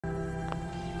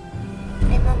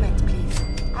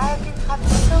trapped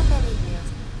so many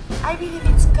years. I believe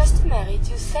it's customary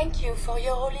to thank you for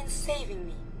your role in saving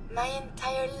me. My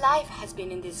entire life has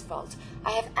been in this vault.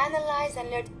 I have analyzed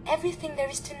and learned everything there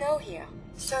is to know here.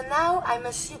 So now I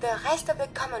must see the rest of the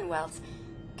Commonwealth,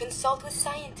 consult with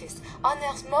scientists,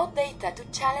 unearth more data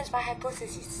to challenge my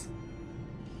hypothesis.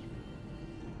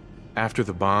 After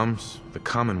the bombs, the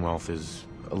Commonwealth is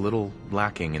a little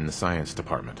lacking in the science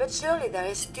department. But surely there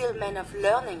is still men of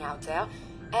learning out there,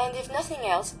 and if nothing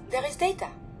else, there is data.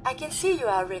 I can see you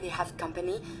already have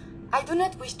company. I do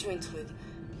not wish to intrude,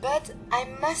 but I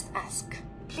must ask.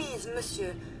 Please,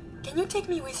 monsieur, can you take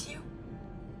me with you?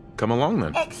 Come along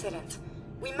then. Excellent.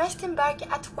 We must embark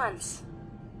at once.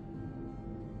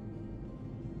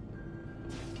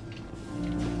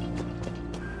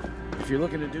 If you're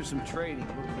looking to do some trading,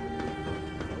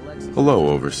 Hello,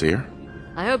 Overseer.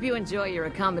 I hope you enjoy your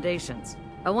accommodations.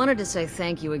 I wanted to say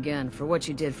thank you again for what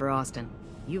you did for Austin.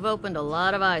 You've opened a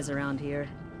lot of eyes around here,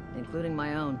 including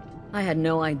my own. I had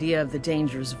no idea of the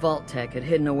dangers Vault Tech had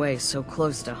hidden away so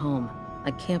close to home.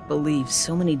 I can't believe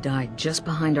so many died just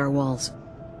behind our walls.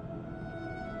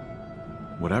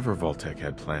 Whatever Vault-Tec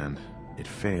had planned, it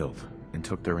failed and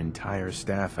took their entire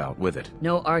staff out with it.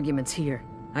 No arguments here.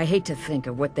 I hate to think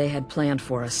of what they had planned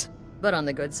for us. But on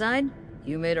the good side,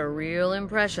 you made a real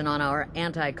impression on our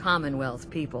anti-Commonwealth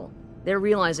people. They're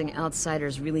realizing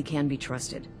outsiders really can be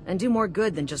trusted, and do more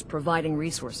good than just providing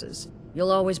resources.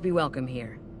 You'll always be welcome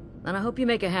here. And I hope you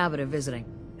make a habit of visiting.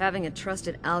 Having a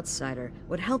trusted outsider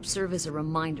would help serve as a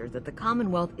reminder that the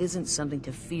Commonwealth isn't something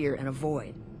to fear and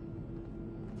avoid.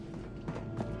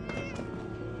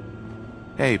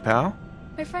 Hey, pal.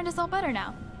 My friend is all better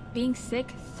now. Being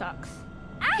sick sucks.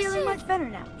 Feeling much better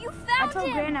now. You found I told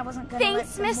him! Gran I wasn't gonna Thanks, let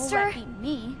some mister. mole beat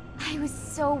me. I was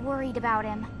so worried about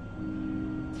him.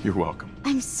 You're welcome.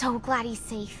 I'm so glad he's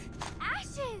safe.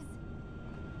 Ashes!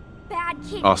 Bad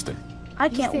kid. Austin. I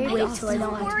can't saved wait us. till I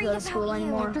don't have to Worried go to about school you.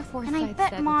 anymore. And I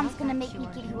bet Mom's gonna make me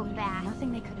give you a bath.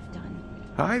 Nothing they could have done.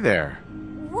 Hi there.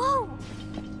 Whoa!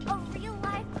 A real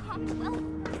life Commonwealth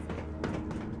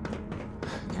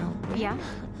person. Yeah?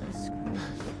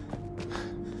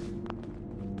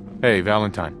 Hey,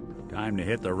 Valentine. time to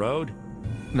hit the road?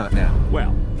 Not now.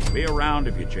 Well, be around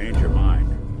if you change your mind.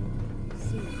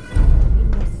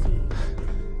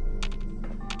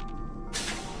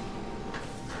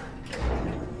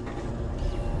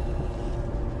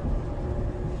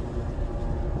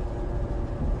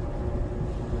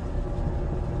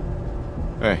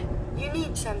 Hey. You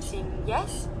need something,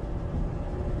 yes?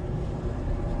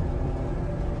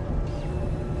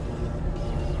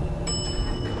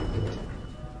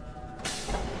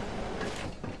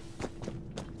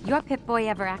 Your Pip-Boy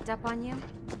ever act up on you?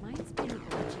 Mine's been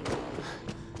glitchy.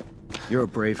 You're a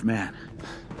brave man.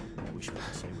 I wish we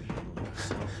could say we handled it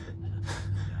ourselves.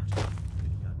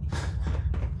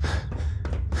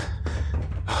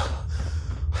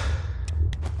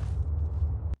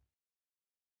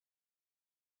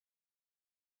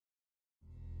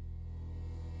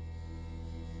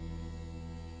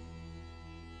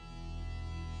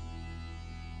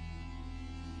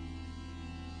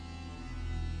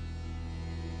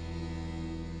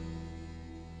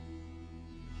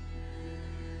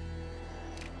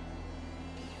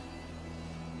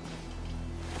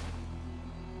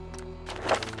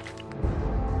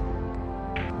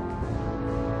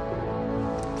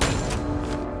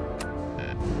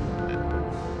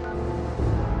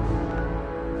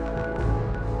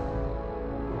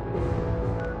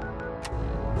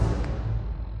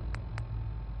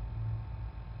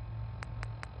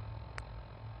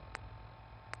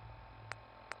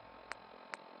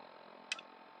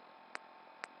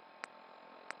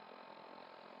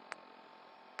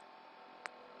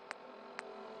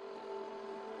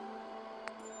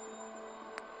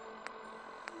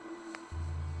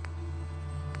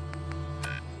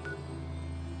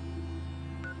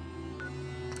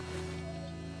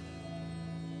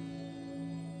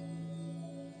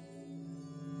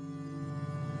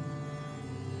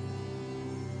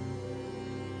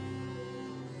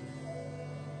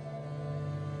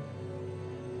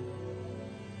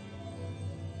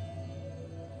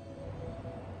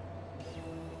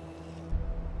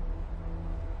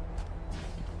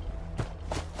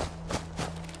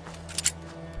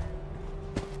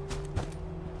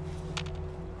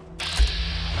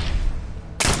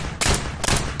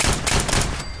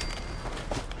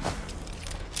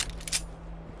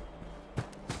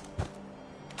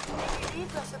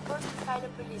 We're supposed to file a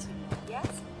police report, yes?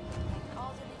 And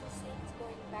all the little things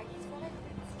going back is for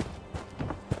evidence.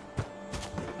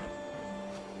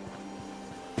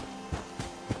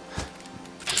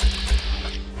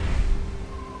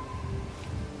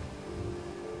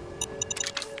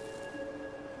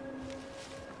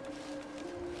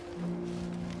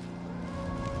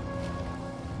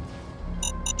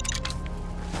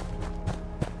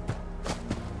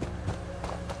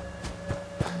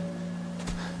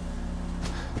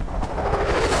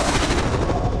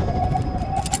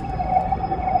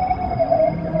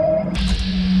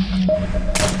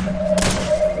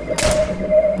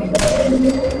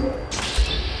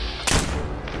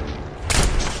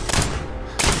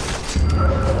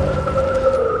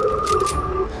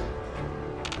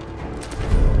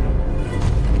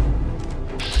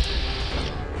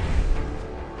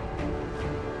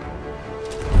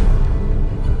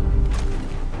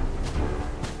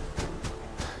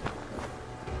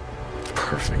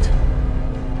 Perfect.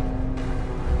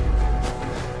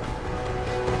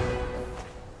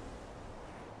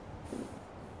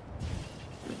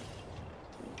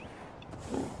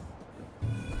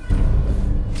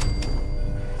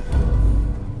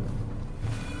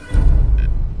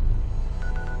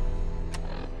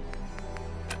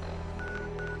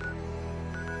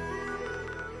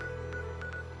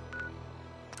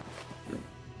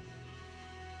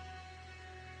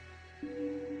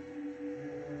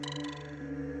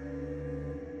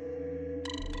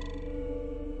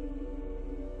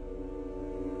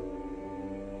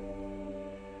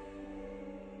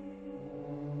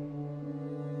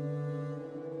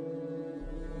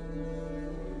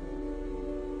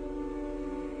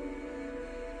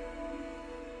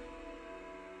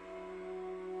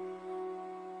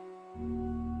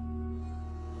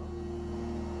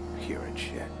 Hearing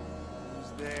shit.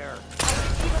 Who's there? I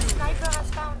believe a sniper has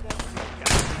found us.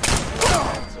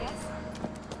 Yes?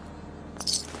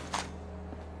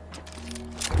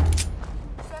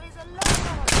 There is a lot of...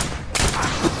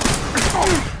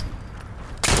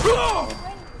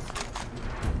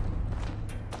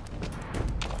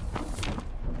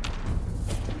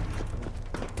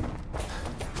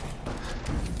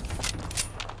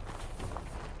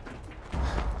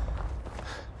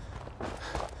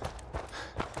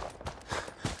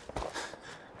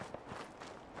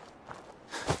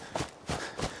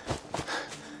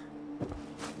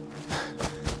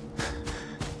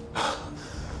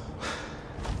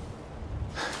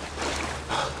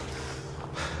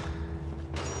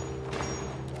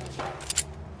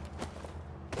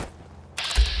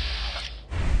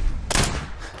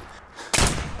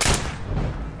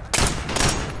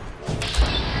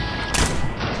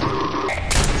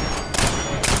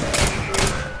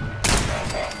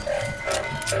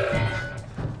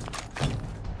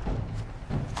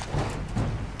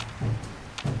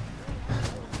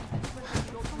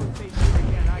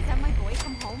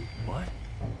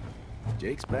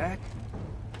 Jake's back?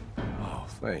 Oh,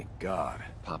 thank God.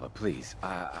 Papa, please.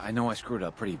 I know I screwed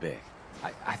up pretty big.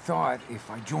 I thought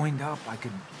if I joined up, I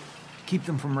could keep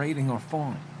them from raiding our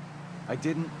farm. I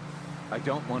didn't. I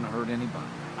don't want to hurt anybody.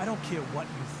 I don't care what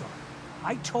you thought.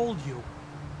 I told you.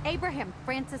 Abraham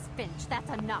Francis Finch, that's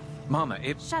enough. Mama,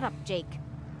 if... Shut up, Jake.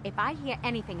 If I hear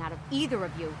anything out of either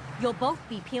of you, you'll both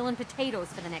be peeling potatoes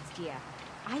for the next year.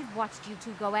 I've watched you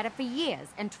two go at it for years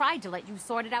and tried to let you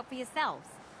sort it out for yourselves.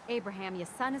 Abraham, your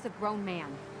son is a grown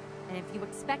man. And if you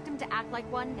expect him to act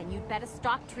like one, then you'd better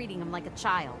stop treating him like a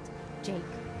child. Jake,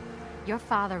 your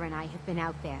father and I have been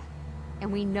out there,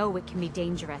 and we know it can be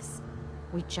dangerous.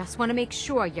 We just want to make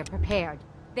sure you're prepared.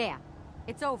 There,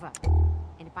 it's over.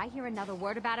 And if I hear another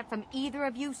word about it from either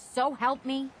of you, so help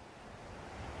me.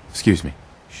 Excuse me.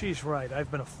 She's right,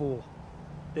 I've been a fool.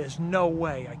 There's no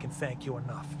way I can thank you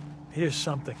enough. Here's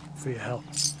something for your help.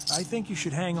 I think you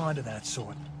should hang on to that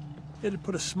sword. It'd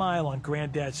put a smile on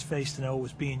Granddad's face to know it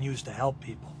was being used to help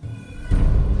people.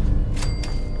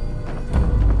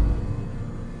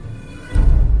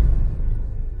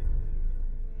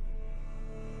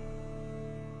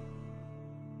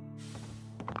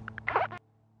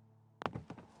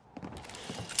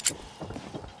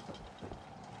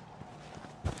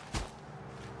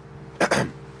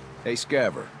 Hey,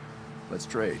 Scaver. Let's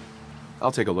trade.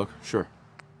 I'll take a look, sure.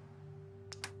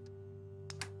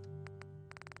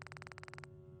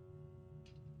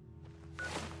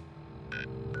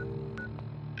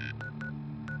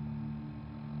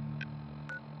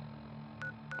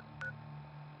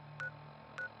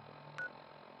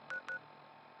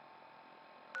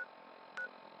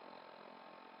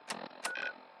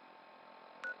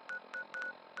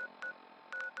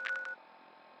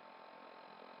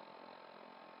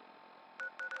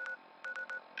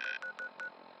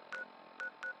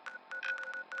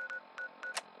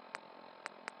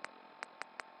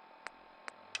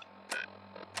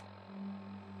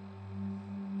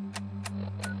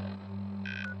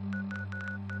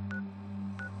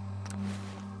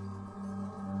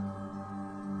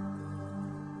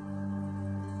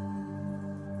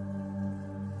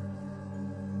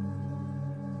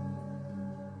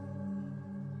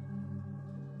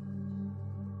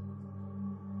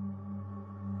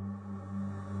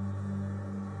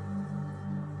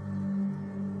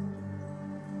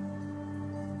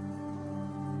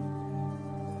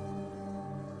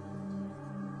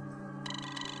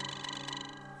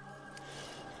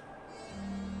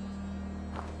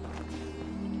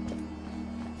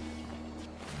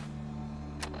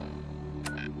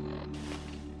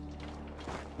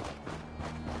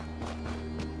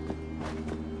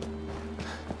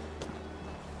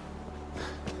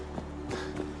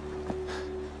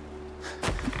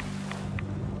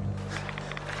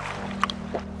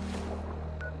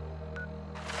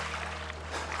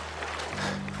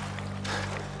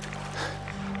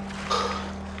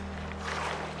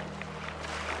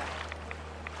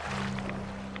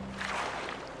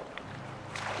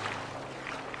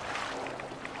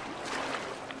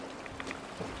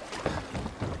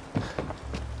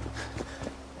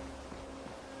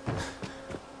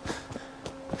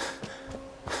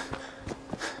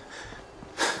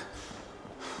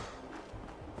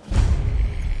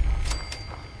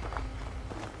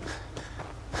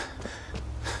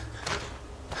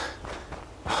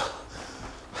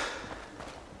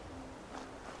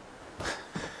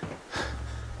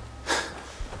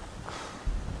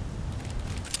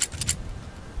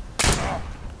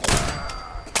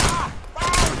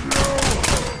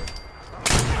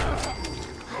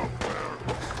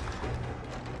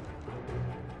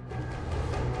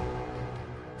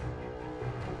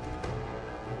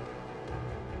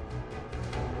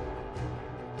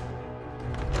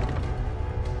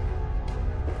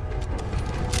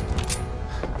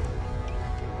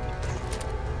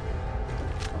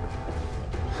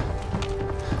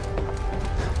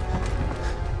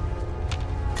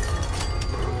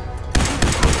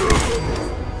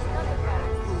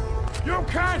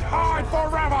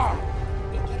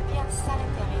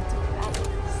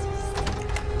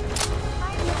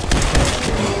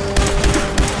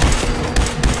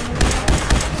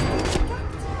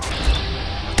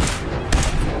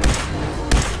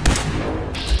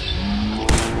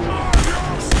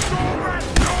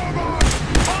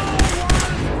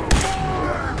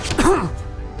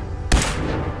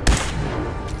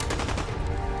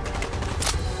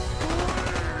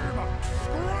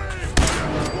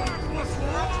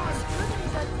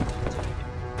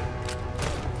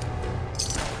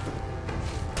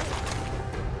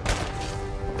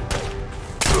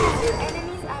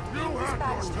 Enemies have been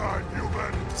dispatched. Time,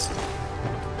 human!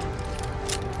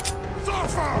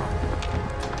 Suffer!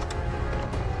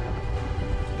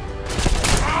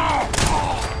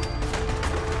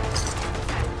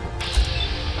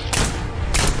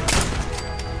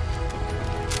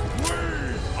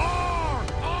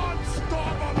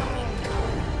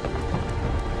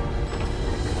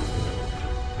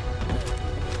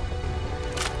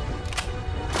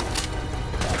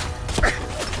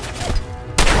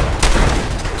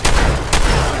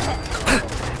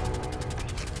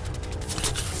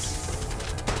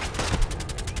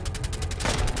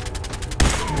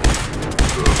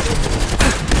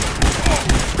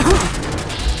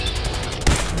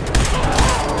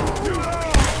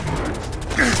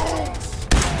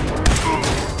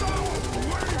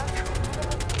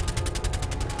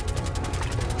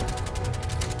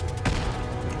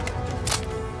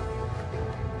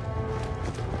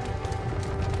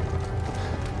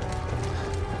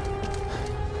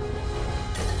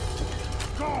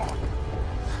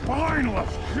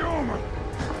 Mindless human!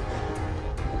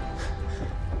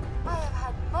 I have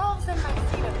had more than my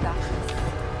fill of darkness.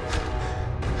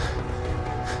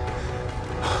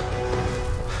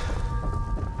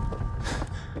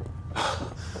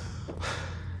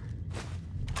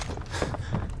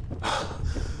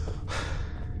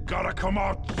 Gotta come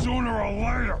out sooner or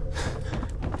later!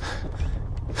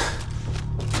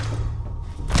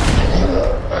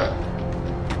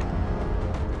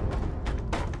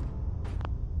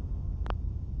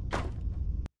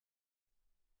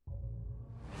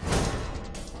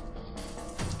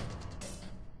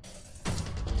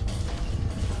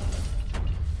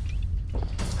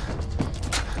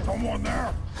 Someone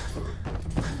there!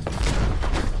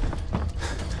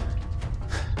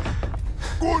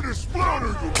 Going to splatter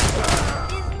you!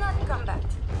 Is not combat.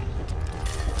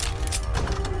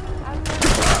 I will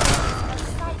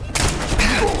fight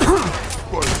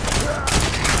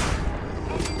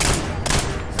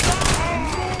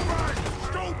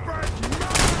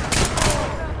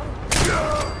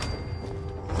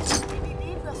We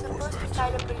believe we're supposed to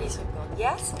file a police report,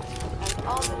 yes? And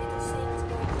all the little things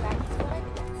going back is for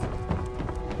evidence.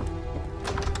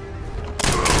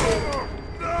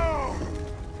 No!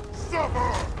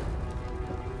 Suffer!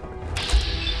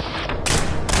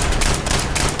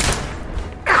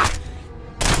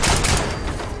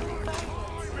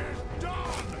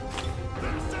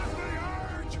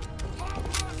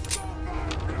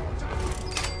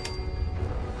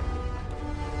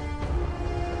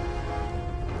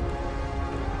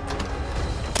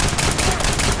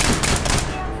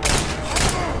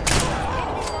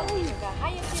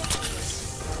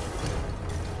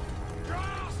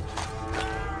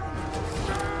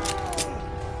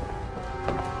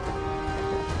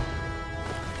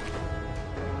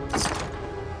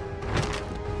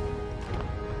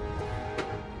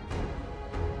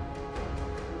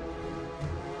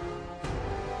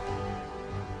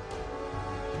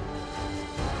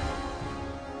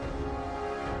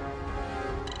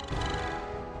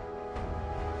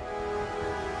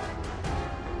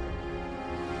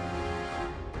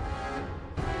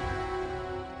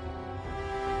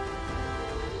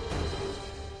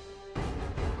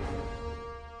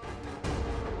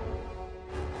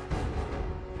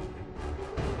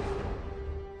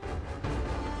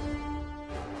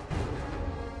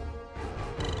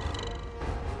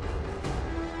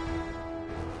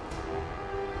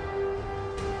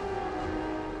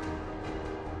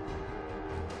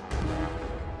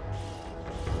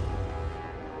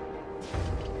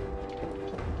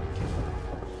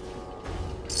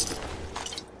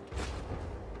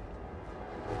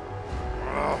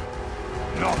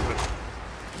 Nothing.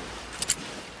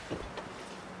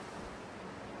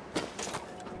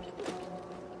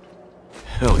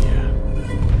 Hell yeah.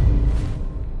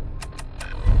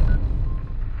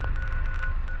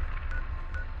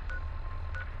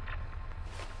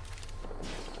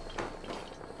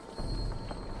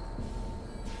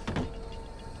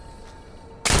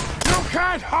 You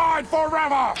can't hide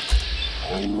forever!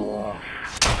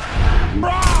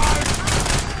 Run!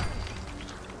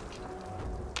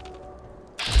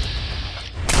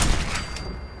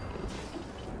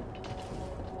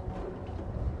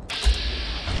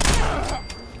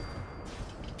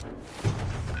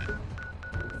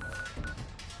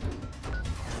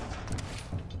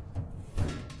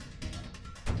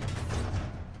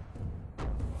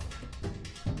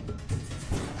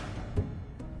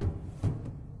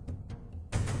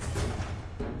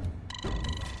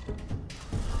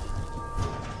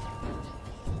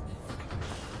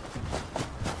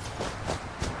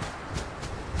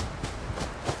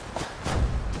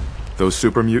 Those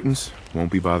super mutants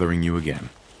won't be bothering you again.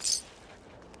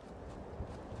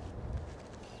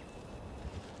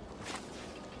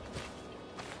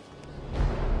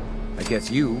 guess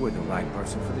you were the right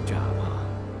person for the job, huh?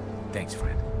 Thanks,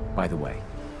 friend. By the way,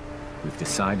 we've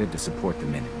decided to support the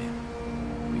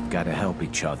Minutemen. We've got to help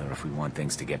each other if we want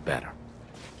things to get better.